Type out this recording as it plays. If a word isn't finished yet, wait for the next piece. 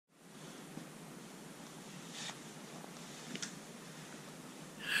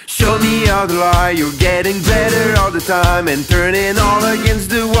Show me how to lie, you're getting better all the time. And turning all against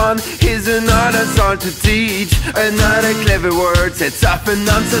the one is another song to teach. Another clever word sets off an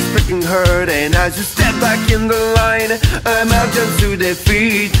unsuspecting hurt. And as you step back in the line, I'm out just to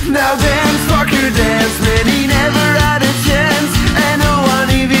defeat. Now dance, fucker, dance, man, he never had a chance. And no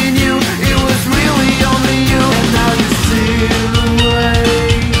one even knew it was really only you. And now you steal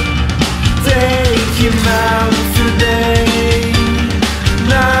away, take him out today.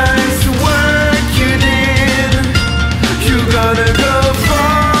 Nice work you did, you're gonna go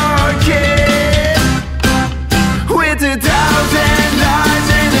far, kid. With 1,000 lies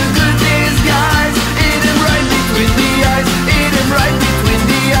and a good disguise, hit him right between the eyes, hit him right between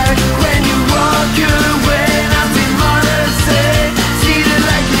the eyes. When you walk away, nothing more to say. See the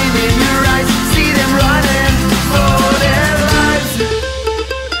lightning in your eyes, see them running for their lives.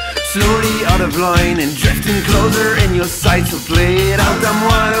 Slowly out of line and drifting closer in your sight. So play it out, I'm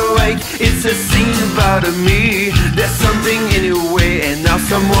wide awake. It's a scene about me. There's something in your way, and now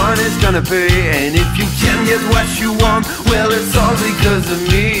someone is gonna pay. And if you can't get what you want, well, it's all because of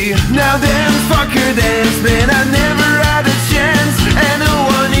me. Now dance, fucker, dance, man, I never had a chance. And no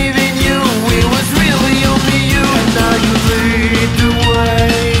one even knew it was really only you. And now you lead the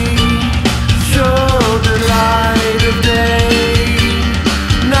way, show the light of day.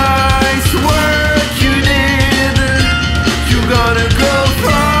 Nice work you did, you're gonna go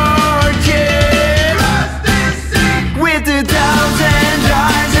far, kid. With 1,000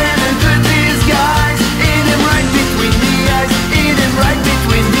 eyes and a good disguise, hit him right between the eyes, hit him right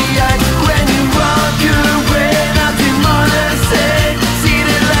between the eyes. When you walk away, nothing more to say. See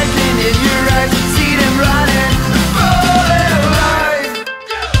the lightning in your eyes, see them running for their life.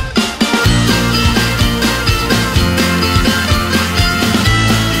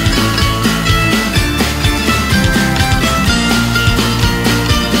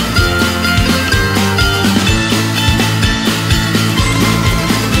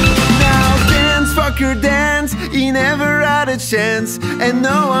 Dance, he never had a chance, and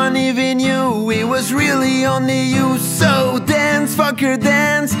no one even knew it was really only you. So dance, fucker,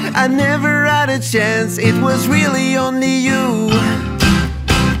 dance, I never had a chance, it was really only you.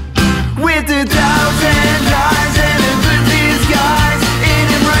 With 1,000 lies and a good disguise, hit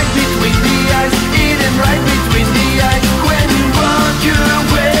him right between the eyes, hit him right between the eyes. When you walk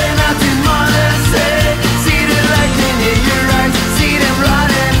away, nothing more to say. See the lightning in your eyes, see them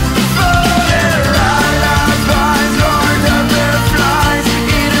running for their alibis. Lord of the flies,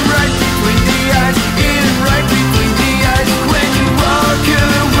 hit him right between the eyes, hit him right between the eyes. When you walk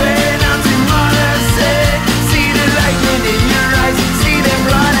away, nothing more to say. See the lightning in your eyes, see them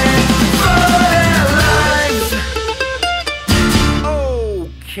running for their lives.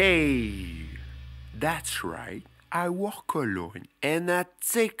 Okay, that's right, I walk alone and I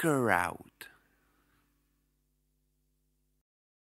take her out.